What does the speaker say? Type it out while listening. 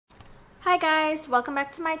Hi guys, welcome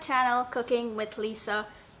back to my channel, Cooking with Lisa.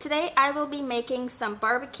 Today I will be making some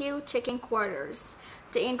barbecue chicken quarters.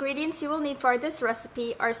 The ingredients you will need for this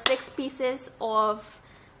recipe are 6 pieces of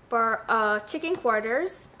chicken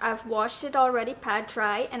quarters. I've washed it already, pad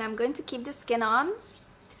dry, and I'm going to keep the skin on.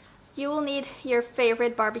 You will need your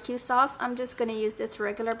favorite barbecue sauce. I'm just going to use this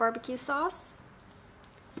regular barbecue sauce.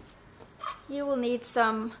 You will need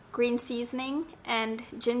some green seasoning and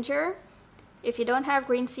ginger. If you don't have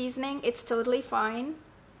green seasoning, it's totally fine.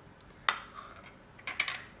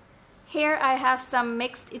 Here I have some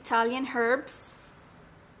mixed Italian herbs.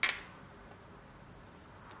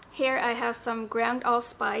 Here I have some ground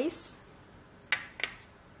allspice,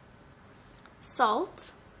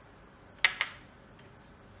 salt,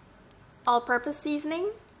 all-purpose seasoning,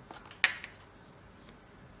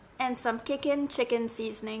 and some kickin chicken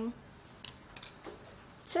seasoning.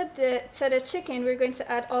 To the chicken, we're going to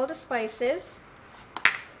add all the spices.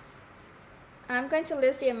 I'm going to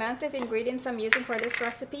list the amount of ingredients I'm using for this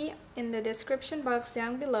recipe in the description box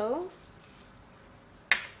down below.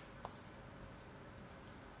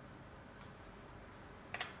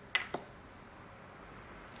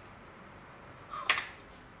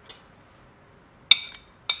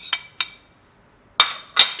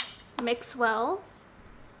 Mix well.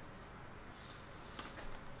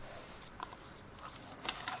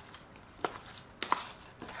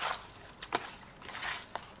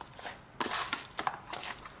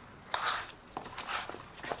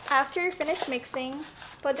 After you finish mixing,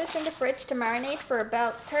 put this in the fridge to marinate for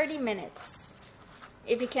about 30 minutes.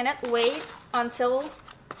 If you cannot wait until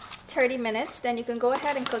 30 minutes, then you can go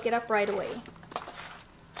ahead and cook it up right away.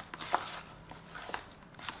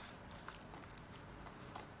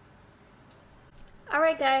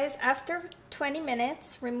 Alright guys, after 20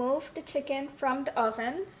 minutes, remove the chicken from the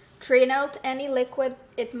oven. Drain out any liquid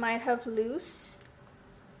it might have loose.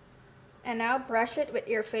 And now brush it with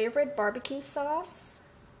your favorite barbecue sauce.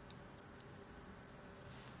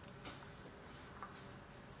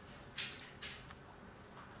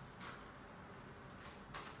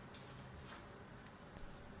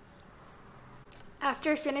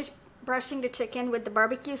 After you finish brushing the chicken with the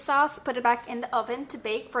barbecue sauce, put it back in the oven to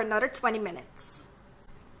bake for another 20 minutes.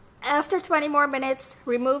 After 20 more minutes,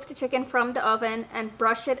 remove the chicken from the oven and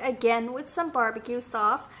brush it again with some barbecue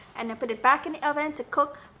sauce, and then put it back in the oven to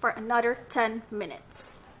cook for another 10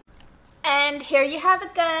 minutes. And here you have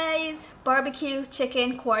it guys, barbecue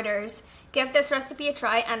chicken quarters. Give this recipe a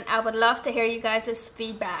try and I would love to hear you guys'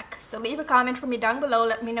 feedback. So leave a comment for me down below,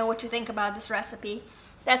 let me know what you think about this recipe.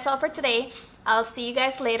 That's all for today. I'll see you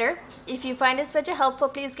guys later. If you find this video helpful,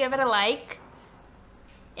 please give it a like.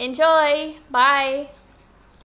 Enjoy! Bye!